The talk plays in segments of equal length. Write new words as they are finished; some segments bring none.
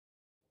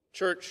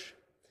Church,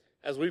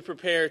 as we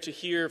prepare to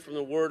hear from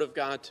the Word of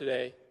God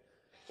today,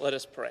 let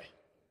us pray.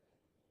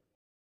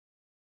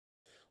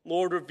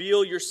 Lord,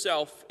 reveal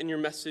yourself in your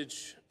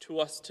message to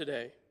us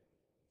today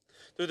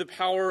through the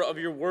power of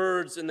your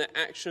words and the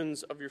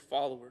actions of your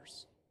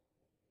followers.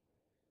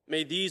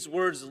 May these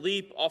words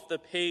leap off the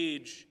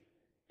page,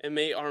 and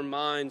may our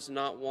minds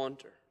not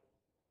wander.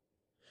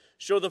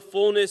 Show the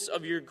fullness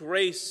of your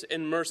grace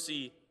and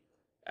mercy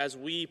as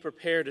we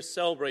prepare to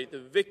celebrate the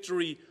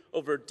victory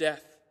over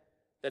death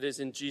that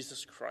is in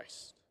Jesus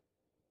Christ.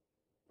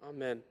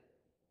 Amen.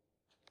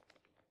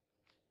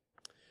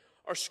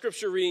 Our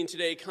scripture reading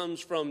today comes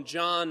from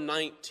John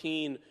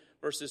 19,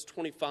 verses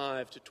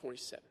 25 to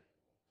 27.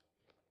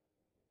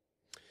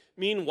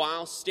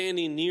 Meanwhile,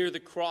 standing near the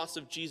cross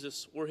of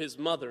Jesus were his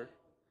mother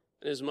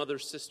and his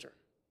mother's sister,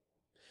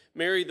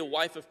 Mary, the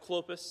wife of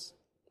Clopas,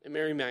 and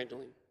Mary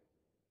Magdalene.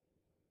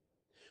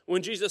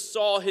 When Jesus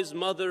saw his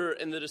mother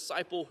and the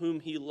disciple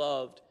whom he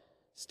loved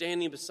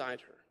standing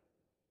beside her,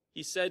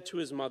 he said to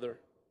his mother,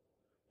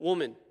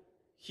 "Woman,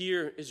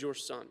 here is your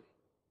son."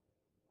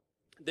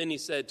 Then he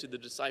said to the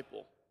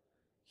disciple,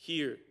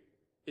 "Here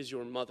is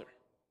your mother."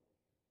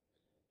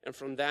 And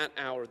from that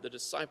hour, the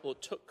disciple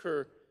took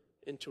her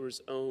into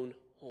his own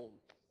home.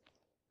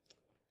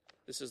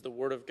 This is the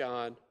word of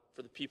God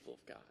for the people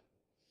of God.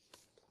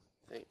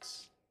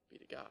 Thanks be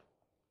to God.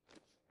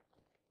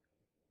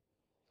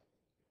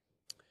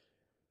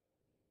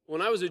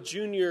 When I was a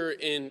junior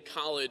in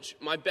college,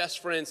 my best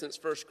friend since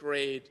first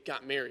grade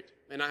got married,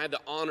 and I had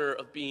the honor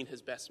of being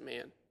his best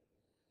man.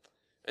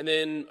 And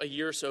then a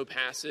year or so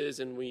passes,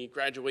 and we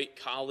graduate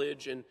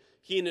college, and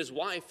he and his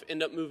wife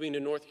end up moving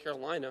to North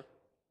Carolina,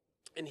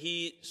 and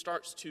he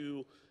starts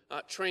to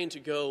train to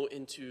go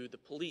into the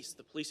police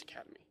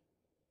academy.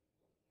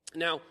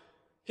 Now,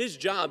 his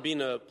job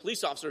being a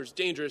police officer is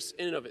dangerous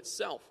in and of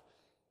itself,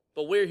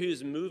 but where he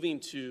was moving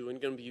to and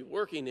going to be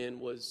working in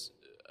was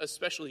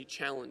especially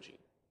challenging.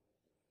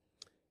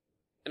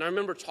 And I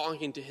remember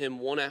talking to him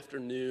one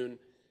afternoon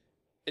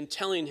and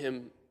telling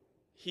him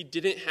he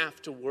didn't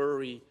have to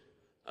worry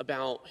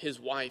about his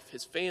wife,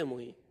 his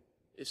family,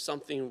 if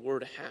something were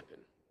to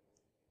happen.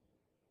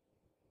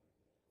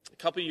 A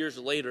couple years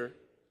later,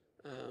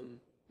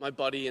 my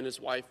buddy and his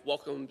wife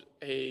welcomed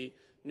a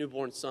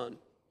newborn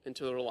son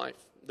into their life.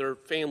 Their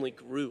family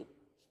grew.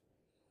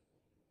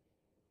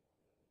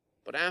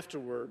 But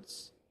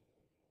afterwards,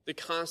 the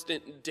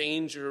constant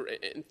danger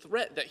and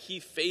threat that he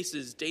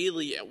faces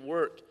daily at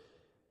work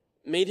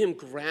made him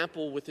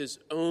grapple with his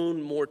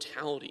own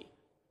mortality.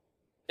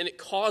 And it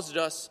caused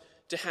us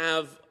to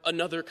have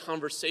another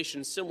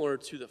conversation similar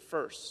to the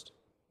first.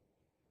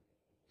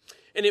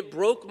 And it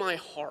broke my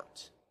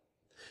heart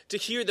to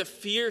hear the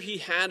fear he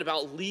had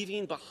about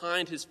leaving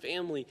behind his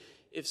family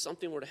if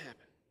something were to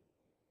happen.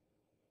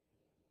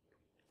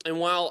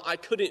 And while I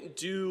couldn't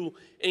do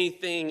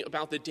anything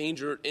about the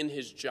danger in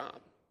his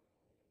job,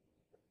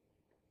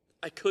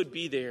 I could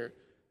be there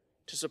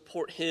to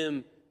support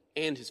him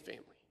and his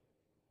family.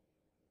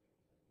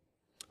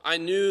 I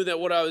knew that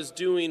what I was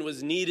doing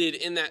was needed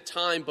in that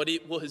time, but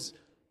it was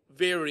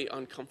very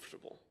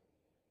uncomfortable,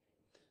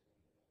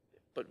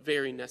 but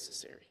very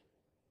necessary.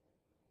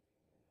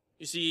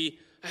 You see,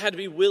 I had to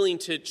be willing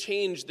to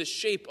change the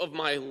shape of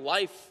my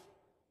life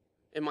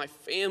and my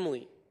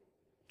family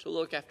to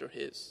look after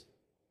his.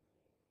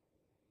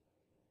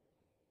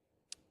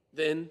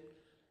 Then,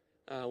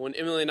 when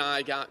Emily and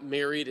I got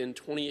married in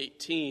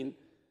 2018,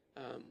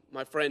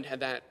 my friend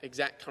had that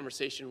exact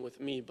conversation with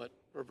me, but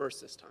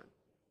reversed this time.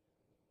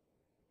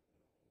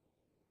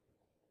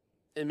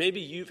 And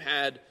maybe you've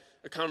had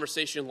a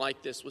conversation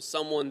like this with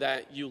someone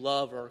that you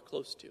love or are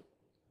close to.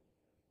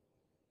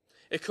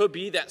 It could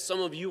be that some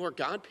of you are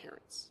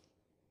godparents.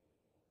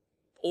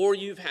 Or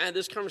you've had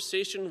this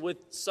conversation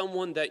with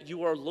someone that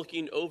you are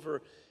looking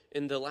over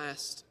in the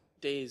last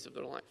days of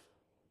their life.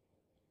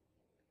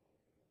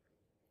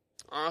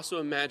 I also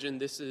imagine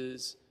this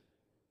is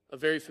a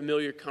very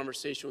familiar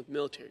conversation with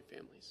military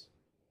families.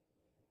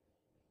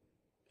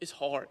 It's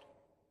hard.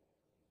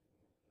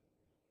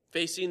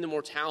 Facing the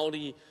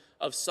mortality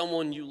of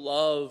someone you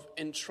love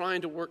and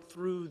trying to work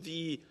through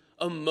the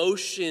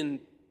emotion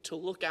to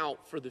look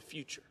out for the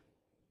future.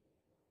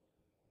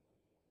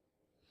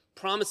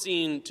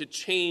 Promising to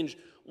change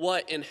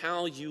what and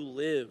how you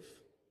live.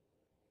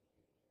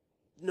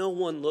 No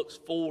one looks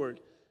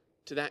forward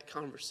to that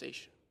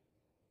conversation.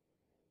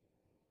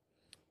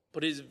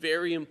 But it is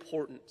very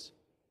important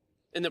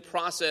in the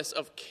process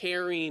of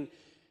caring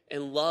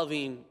and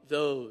loving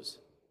those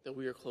that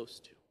we are close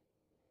to.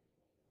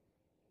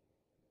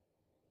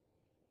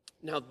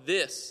 Now,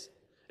 this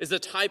is the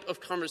type of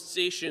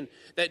conversation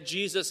that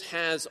Jesus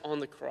has on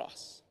the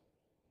cross.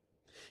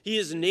 He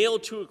is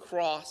nailed to a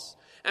cross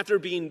after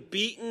being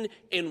beaten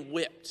and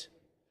whipped.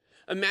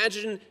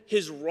 Imagine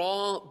his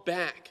raw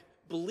back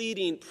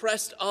bleeding,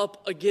 pressed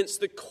up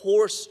against the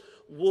coarse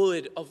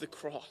wood of the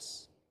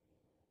cross.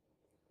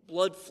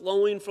 Blood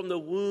flowing from the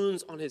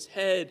wounds on his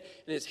head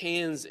and his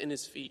hands and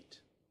his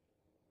feet.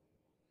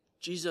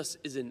 Jesus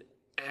is in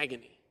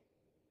agony.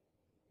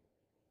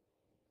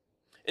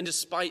 And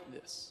despite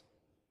this,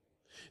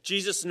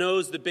 Jesus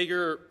knows the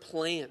bigger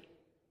plan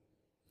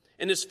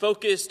and is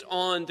focused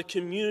on the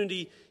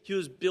community he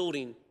was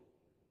building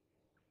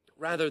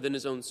rather than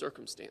his own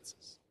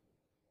circumstances.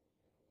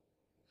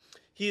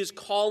 He is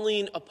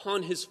calling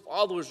upon his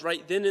followers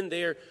right then and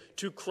there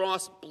to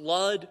cross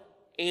blood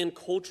and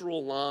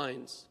cultural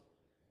lines,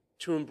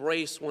 to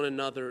embrace one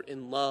another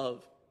in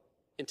love,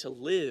 and to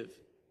live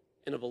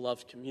in a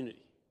beloved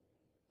community.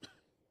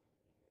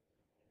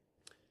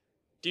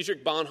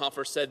 Dietrich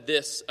Bonhoeffer said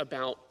this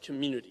about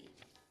community: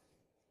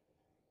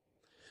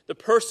 the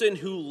person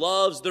who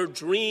loves their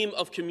dream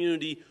of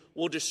community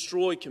will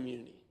destroy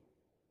community.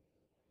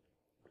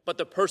 But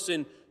the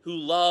person who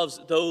loves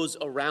those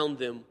around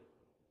them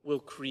will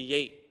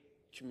create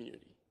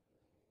community.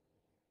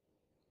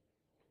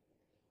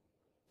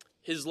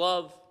 His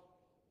love,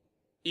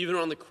 even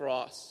on the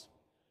cross,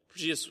 for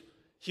Jesus,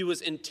 he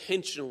was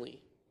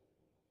intentionally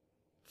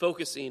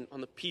focusing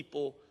on the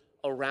people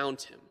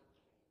around him,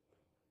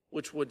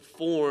 which would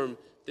form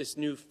this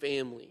new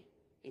family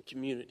and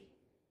community.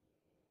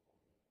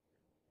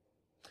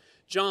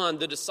 John,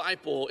 the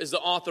disciple, is the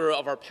author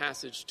of our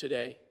passage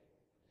today.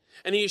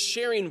 And he is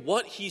sharing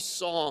what he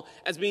saw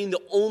as being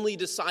the only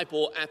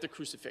disciple at the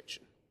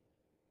crucifixion.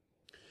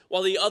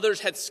 While the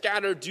others had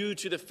scattered due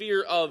to the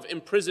fear of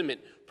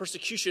imprisonment,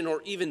 persecution,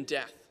 or even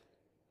death.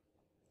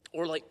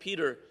 Or like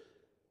Peter,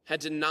 had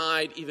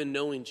denied even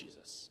knowing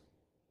Jesus.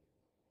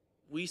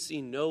 We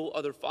see no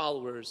other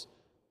followers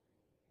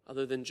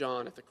other than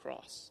John at the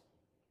cross.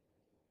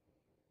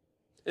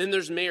 And then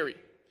there's Mary.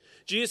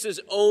 Jesus'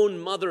 own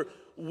mother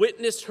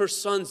witnessed her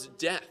son's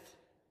death.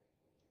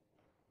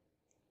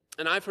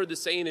 And I've heard the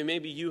saying, and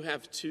maybe you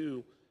have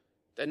too,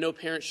 that no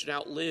parent should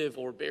outlive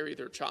or bury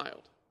their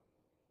child.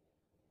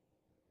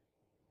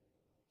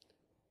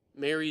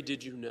 Mary,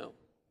 did you know?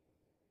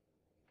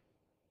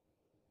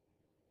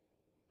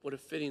 What a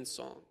fitting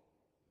song.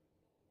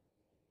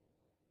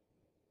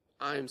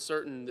 I am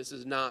certain this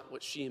is not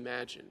what she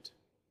imagined.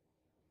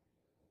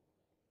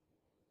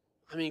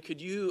 I mean,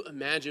 could you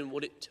imagine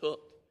what it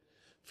took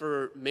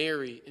for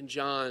Mary and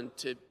John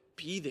to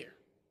be there?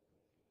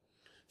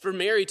 For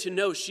Mary to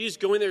know she's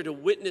going there to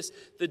witness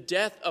the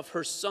death of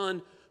her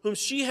son, whom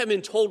she had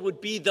been told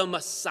would be the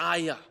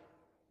Messiah.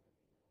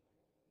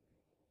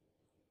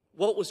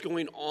 What was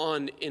going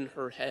on in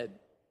her head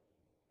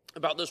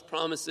about those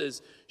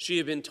promises she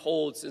had been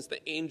told since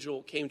the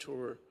angel came to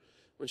her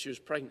when she was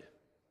pregnant?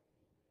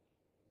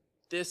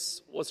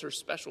 This was her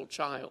special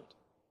child.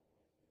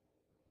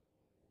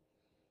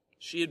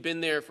 She had been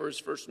there for his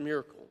first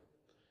miracle,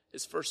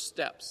 his first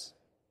steps.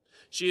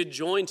 She had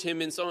joined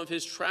him in some of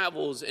his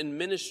travels and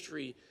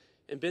ministry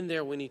and been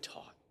there when he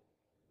taught.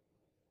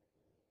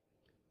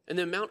 And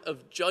the amount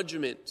of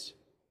judgment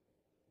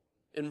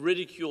and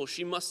ridicule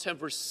she must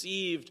have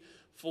received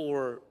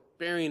for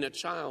bearing a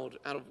child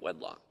out of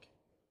wedlock,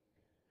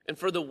 and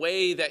for the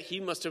way that he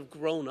must have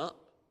grown up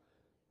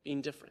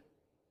being different.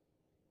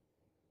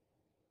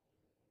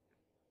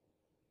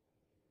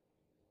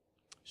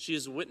 She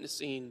is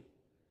witnessing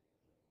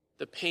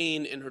the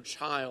pain in her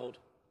child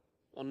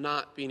while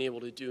not being able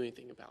to do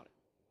anything about it.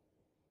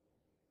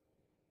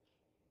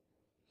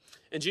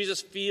 And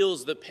Jesus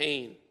feels the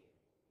pain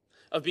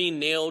of being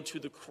nailed to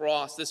the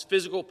cross, this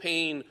physical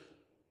pain,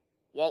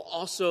 while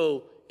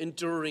also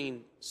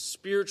enduring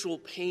spiritual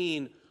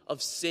pain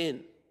of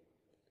sin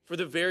for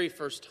the very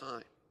first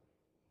time.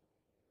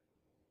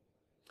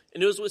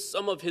 And it was with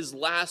some of his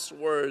last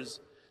words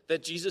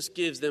that Jesus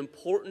gives the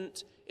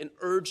important and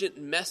urgent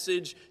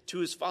message to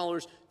his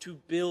followers to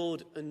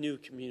build a new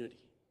community.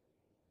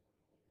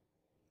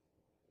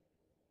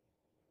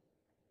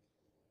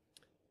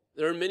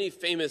 There are many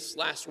famous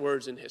last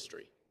words in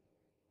history,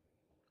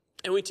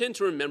 and we tend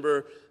to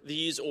remember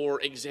these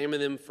or examine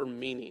them for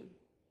meaning.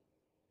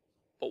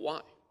 But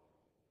why?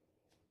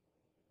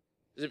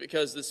 Is it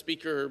because the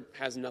speaker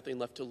has nothing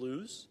left to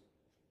lose?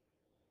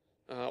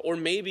 Or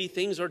maybe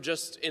things are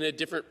just in a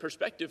different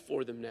perspective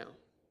for them now.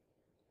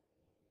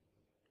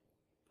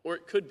 Or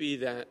it could be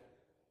that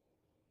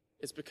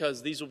it's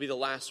because these will be the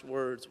last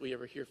words we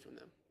ever hear from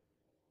them.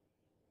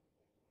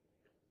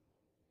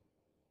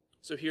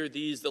 So here are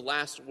these, the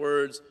last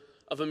words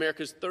of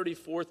America's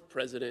 34th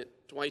president,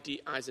 Dwight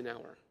D.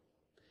 Eisenhower.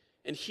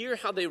 And hear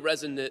how they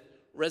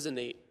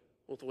resonate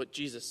with what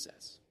Jesus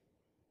says.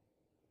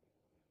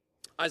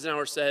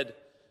 Eisenhower said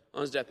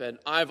on his deathbed,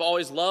 "I've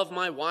always loved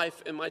my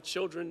wife and my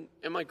children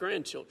and my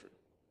grandchildren.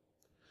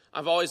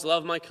 I've always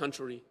loved my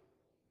country.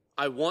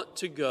 I want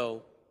to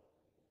go.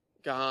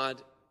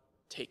 God,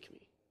 take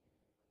me."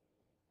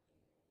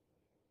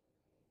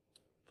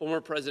 Former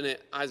President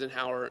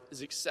Eisenhower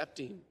is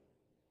accepting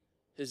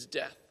his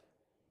death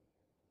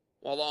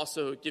while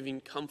also giving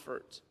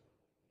comfort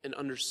and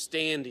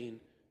understanding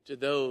to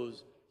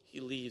those he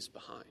leaves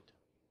behind.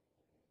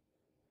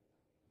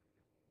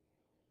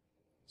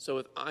 So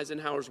with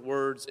Eisenhower's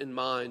words in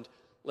mind,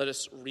 let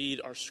us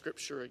read our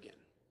scripture again.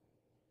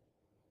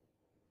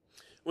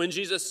 When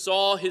Jesus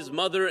saw his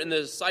mother and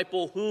the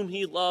disciple whom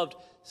he loved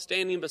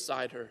standing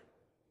beside her,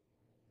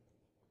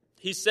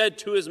 he said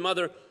to his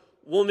mother,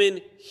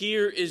 "Woman,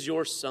 here is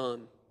your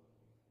son."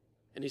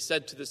 And he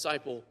said to the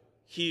disciple,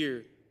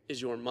 "Here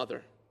is your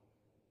mother."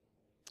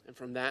 And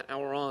from that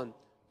hour on,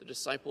 the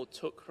disciple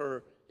took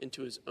her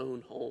into his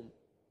own home.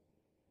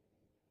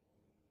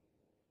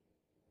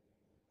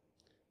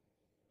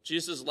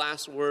 Jesus'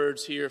 last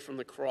words here from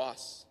the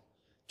cross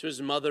to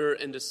his mother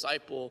and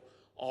disciple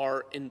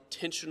are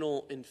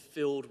intentional and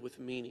filled with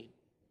meaning.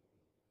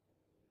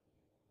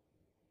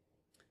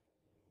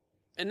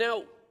 And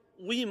now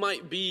we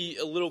might be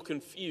a little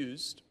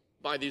confused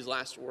by these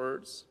last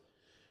words,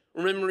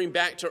 remembering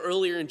back to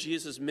earlier in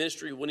Jesus'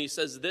 ministry when he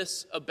says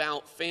this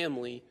about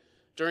family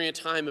during a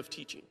time of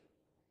teaching.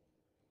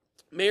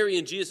 Mary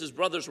and Jesus'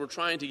 brothers were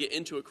trying to get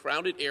into a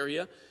crowded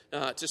area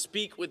to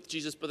speak with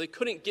Jesus, but they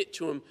couldn't get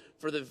to him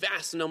for the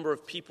vast number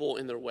of people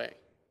in their way.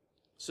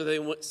 So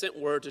they sent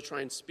word to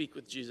try and speak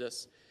with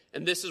Jesus.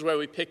 And this is where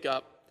we pick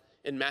up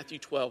in Matthew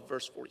 12,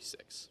 verse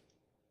 46.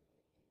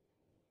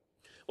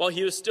 While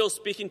he was still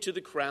speaking to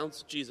the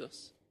crowds,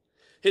 Jesus,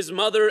 his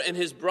mother and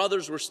his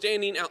brothers were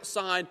standing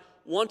outside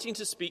wanting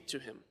to speak to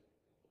him.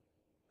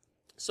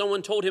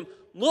 Someone told him,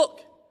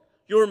 "Look,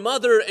 your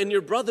mother and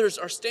your brothers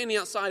are standing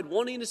outside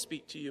wanting to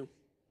speak to you."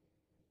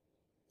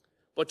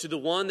 But to the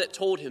one that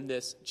told him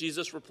this,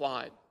 Jesus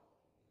replied,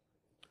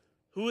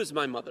 "Who is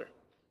my mother,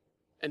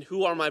 and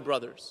who are my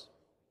brothers?"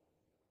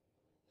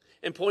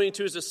 And pointing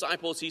to his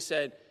disciples, he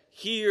said,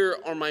 "Here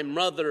are my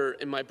mother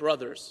and my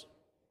brothers.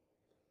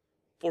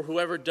 For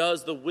whoever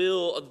does the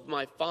will of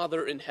my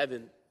Father in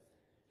heaven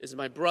is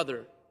my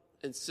brother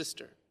and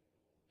sister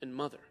and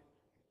mother."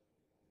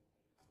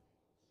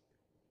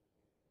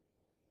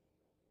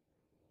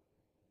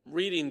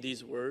 Reading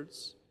these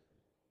words,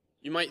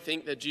 you might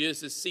think that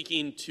Jesus is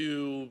seeking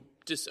to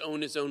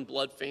disown his own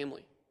blood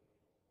family.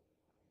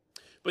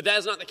 But that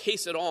is not the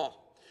case at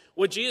all.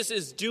 What Jesus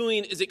is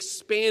doing is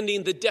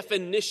expanding the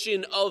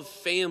definition of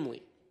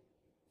family.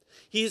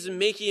 He is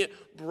making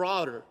it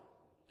broader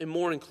and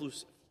more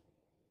inclusive.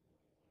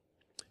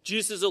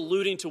 Jesus is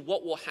alluding to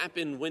what will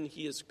happen when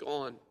he is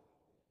gone.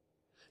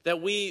 That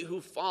we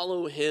who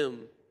follow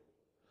him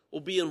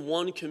will be in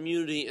one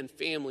community and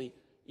family,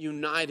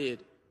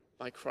 united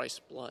by Christ's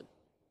blood.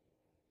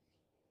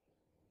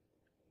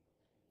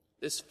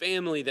 This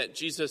family that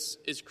Jesus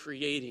is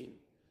creating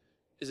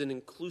is an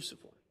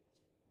inclusive one.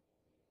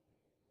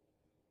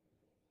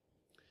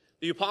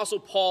 The Apostle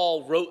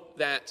Paul wrote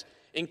that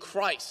in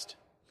Christ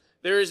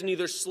there is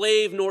neither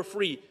slave nor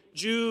free,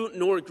 Jew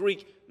nor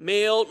Greek,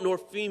 male nor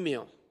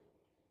female.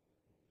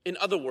 In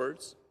other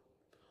words,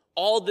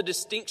 all the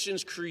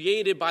distinctions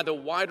created by the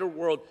wider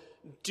world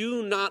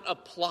do not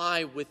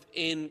apply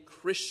within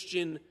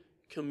Christian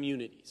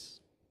communities.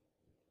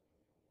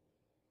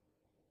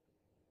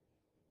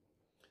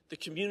 The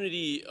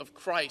community of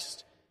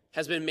Christ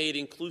has been made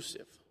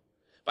inclusive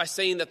by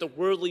saying that the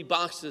worldly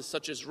boxes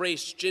such as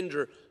race,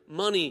 gender,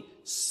 money,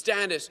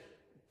 status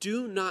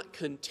do not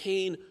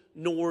contain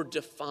nor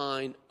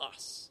define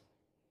us.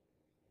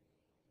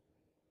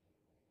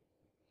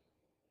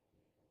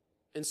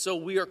 And so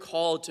we are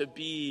called to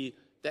be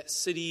that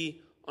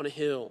city on a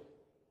hill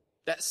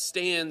that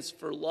stands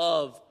for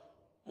love,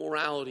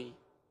 morality,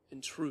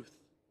 and truth.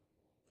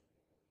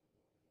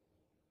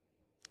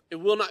 It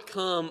will not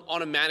come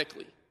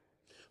automatically.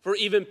 For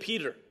even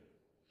Peter,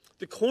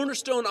 the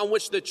cornerstone on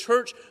which the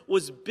church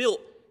was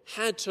built,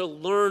 had to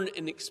learn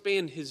and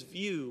expand his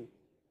view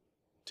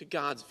to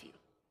God's view.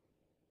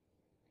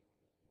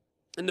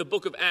 In the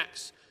book of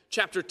Acts,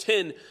 chapter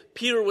 10,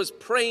 Peter was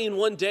praying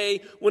one day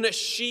when a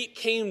sheet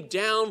came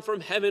down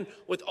from heaven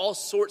with all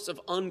sorts of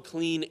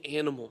unclean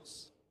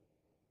animals.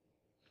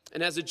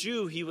 And as a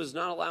Jew, he was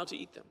not allowed to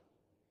eat them.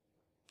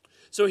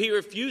 So he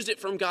refused it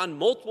from God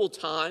multiple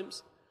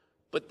times,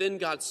 but then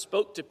God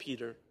spoke to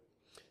Peter,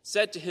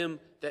 said to him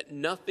that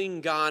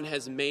nothing God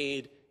has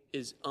made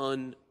is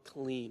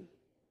unclean.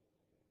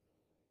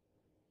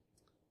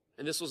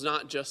 And this was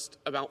not just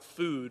about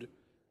food,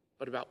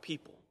 but about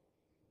people.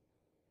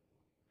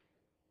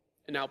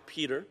 And now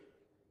Peter,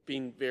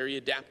 being very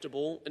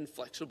adaptable and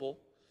flexible,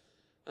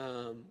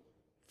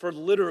 for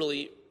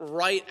literally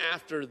right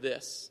after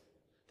this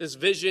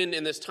vision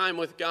and this time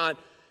with God,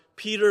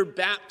 Peter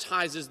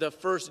baptizes the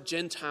first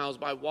Gentiles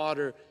by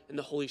water, and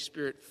the Holy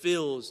Spirit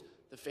fills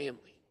the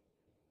family.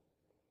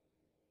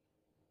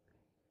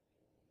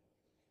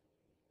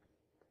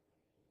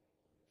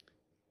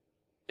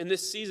 In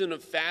this season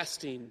of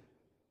fasting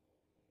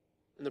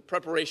and the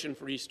preparation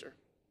for Easter,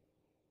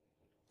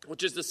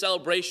 which is the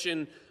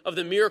celebration of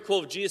the miracle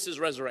of Jesus'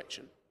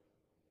 resurrection,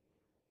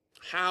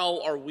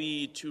 how are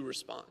we to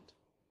respond?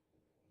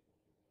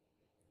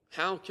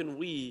 How can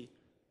we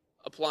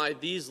apply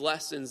these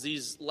lessons,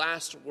 these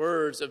last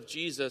words of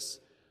Jesus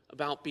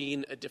about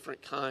being a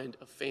different kind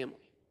of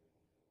family?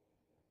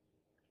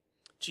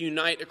 To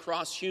unite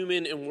across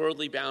human and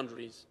worldly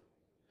boundaries,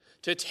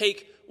 to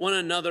take one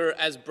another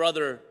as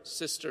brother,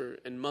 sister,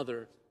 and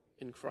mother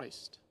in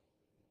Christ.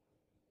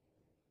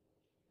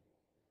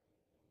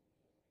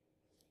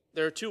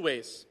 There are two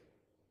ways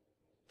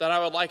that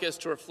I would like us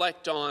to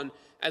reflect on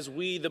as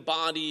we, the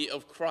body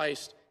of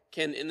Christ,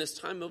 can, in this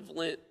time of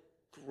Lent,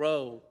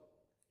 grow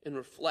and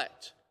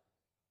reflect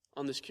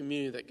on this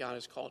community that God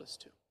has called us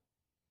to.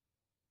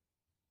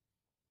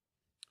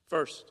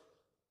 First,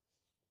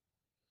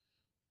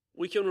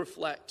 we can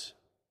reflect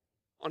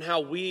on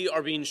how we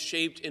are being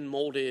shaped and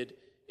molded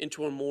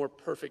into a more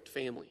perfect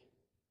family.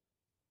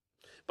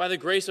 By the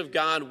grace of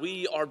God,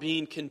 we are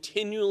being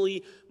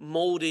continually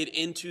molded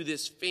into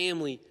this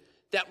family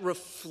that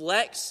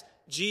reflects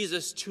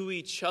Jesus to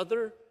each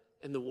other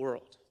and the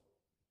world.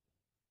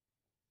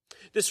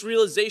 This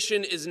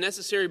realization is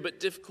necessary but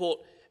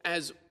difficult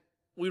as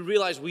we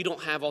realize we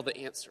don't have all the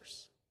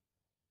answers,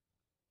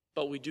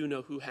 but we do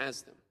know who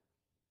has them.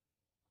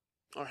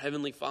 Our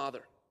Heavenly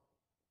Father,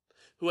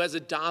 who has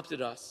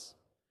adopted us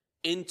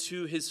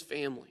into his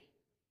family.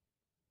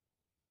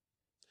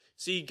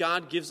 See,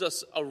 God gives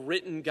us a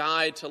written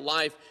guide to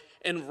life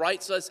and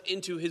writes us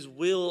into his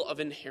will of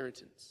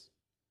inheritance.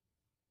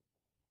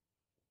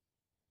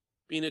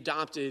 Being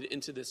adopted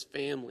into this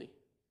family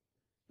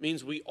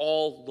means we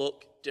all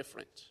look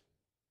different,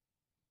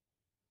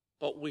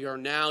 but we are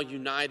now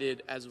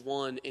united as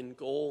one in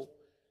goal,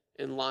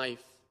 in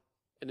life,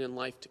 and in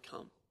life to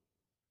come.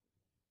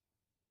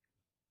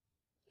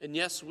 And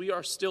yes, we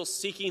are still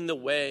seeking the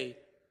way,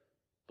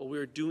 but we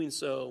are doing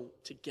so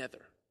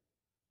together.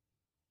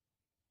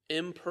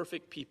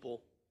 Imperfect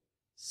people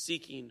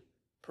seeking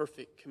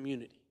perfect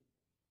community.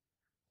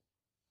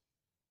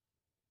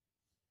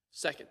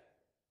 Second,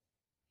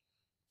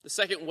 the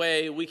second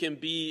way we can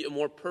be a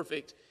more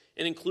perfect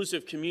and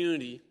inclusive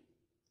community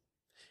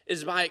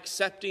is by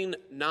accepting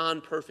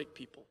non-perfect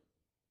people.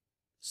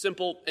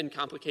 Simple and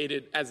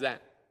complicated as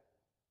that.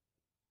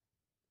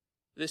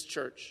 This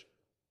church,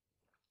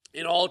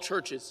 and all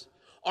churches,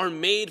 are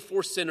made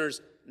for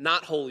sinners,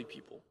 not holy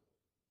people.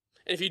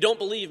 And if you don't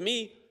believe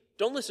me,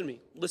 don't listen to me.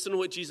 Listen to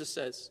what Jesus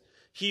says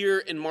here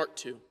in Mark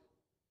 2.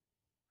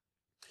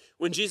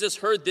 When Jesus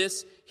heard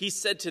this, he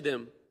said to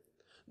them,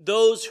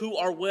 "Those who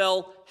are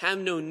well have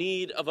no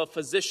need of a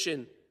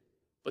physician,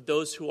 but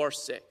those who are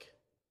sick.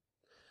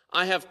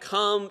 I have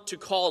come to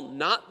call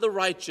not the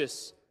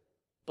righteous,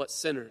 but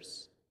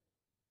sinners."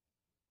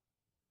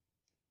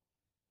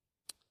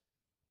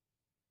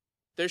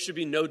 There should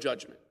be no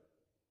judgment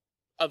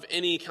of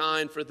any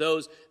kind for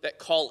those that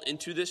call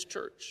into this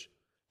church,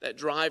 that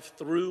drive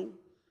through,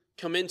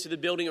 come into the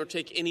building, or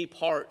take any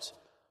part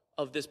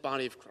of this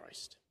body of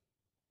Christ.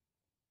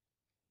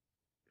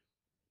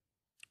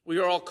 We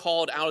are all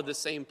called out of the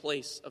same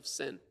place of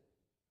sin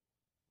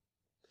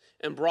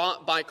and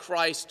brought by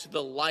Christ to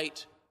the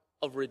light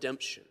of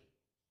redemption.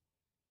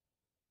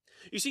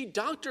 You see,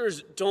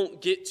 doctors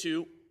don't get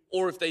to,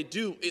 or if they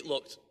do, it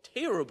looks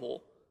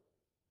terrible,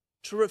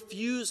 to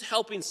refuse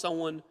helping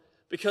someone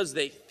because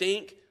they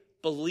think,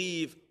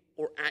 believe,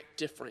 or act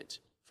different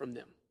from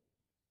them.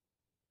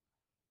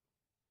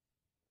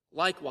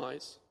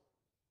 Likewise,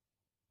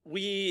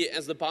 we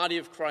as the body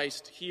of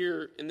Christ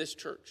here in this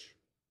church,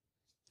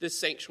 this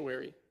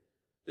sanctuary,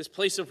 this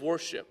place of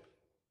worship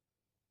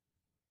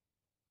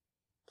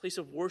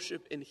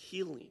and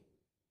healing,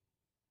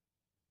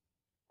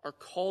 are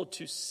called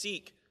to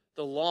seek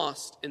the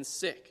lost and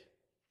sick.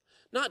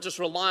 Not just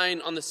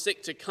relying on the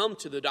sick to come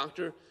to the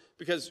doctor,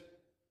 because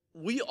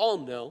we all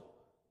know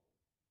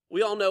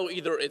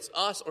either it's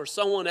us or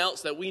someone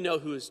else that we know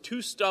who is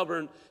too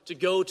stubborn to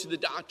go to the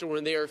doctor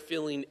when they are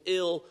feeling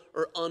ill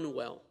or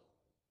unwell.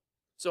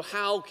 So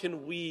how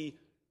can we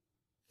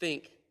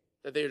think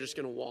that they're just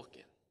going to walk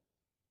in?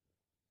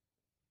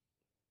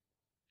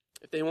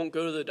 If they won't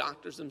go to the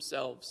doctors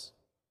themselves,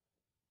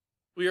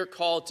 we are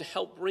called to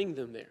help bring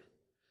them there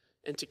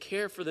and to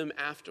care for them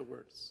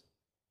afterwards.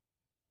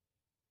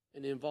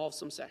 And it involves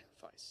some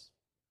sacrifice.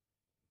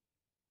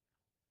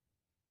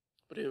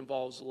 But it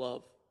involves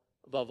love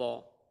above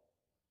all.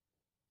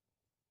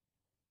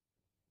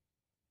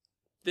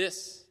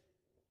 This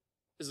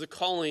is the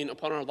calling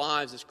upon our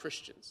lives as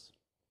Christians,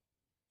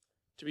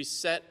 to be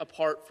set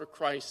apart for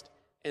Christ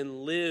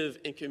and live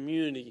in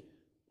community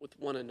with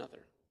one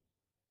another.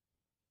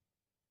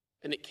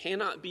 And it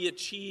cannot be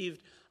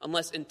achieved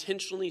unless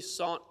intentionally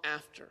sought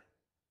after,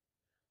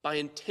 by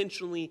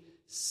intentionally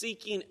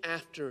seeking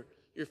after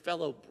your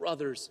fellow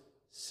brothers,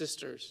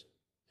 sisters,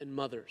 and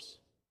mothers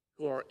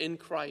who are in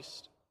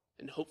Christ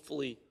and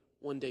hopefully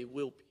one day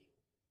will be.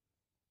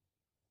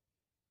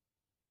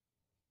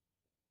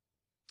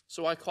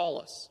 So I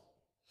call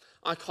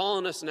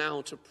on us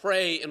now to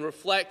pray and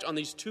reflect on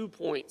these 2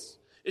 points.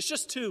 It's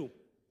just 2.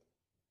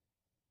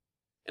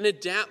 And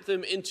adapt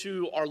them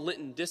into our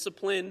Lenten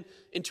discipline,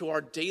 into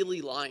our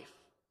daily life,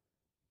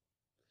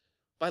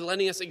 by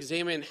letting us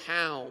examine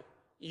how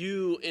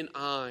you and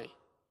I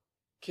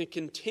can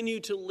continue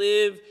to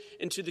live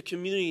into the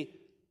community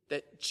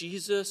that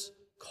Jesus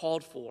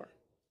called for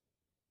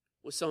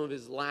with some of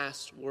his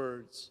last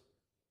words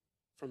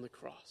from the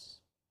cross.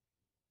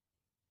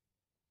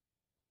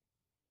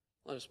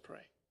 Let us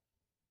pray.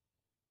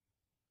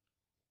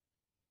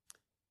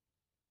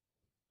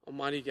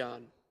 Almighty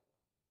God,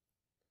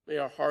 may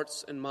our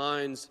hearts and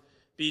minds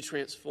be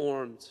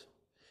transformed,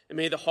 and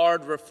may the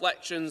hard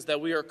reflections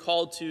that we are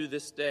called to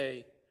this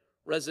day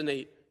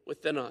resonate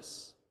within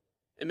us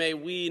And may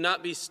we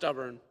not be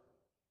stubborn,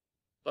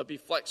 but be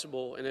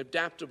flexible and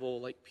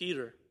adaptable like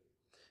Peter,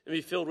 and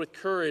be filled with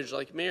courage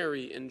like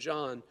Mary and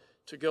John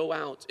to go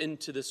out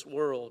into this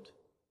world,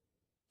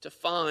 to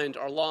find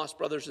our lost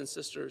brothers and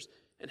sisters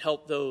and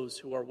help those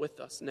who are with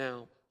us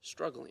now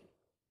struggling.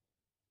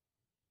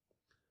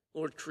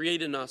 Lord,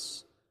 create in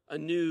us a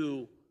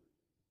new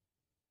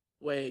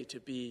way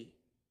to be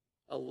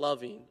a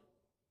loving,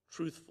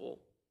 truthful,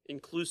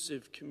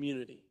 inclusive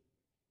community.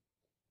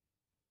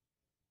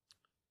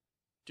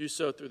 Do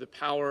so through the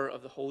power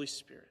of the Holy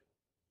Spirit.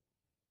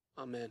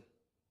 Amen.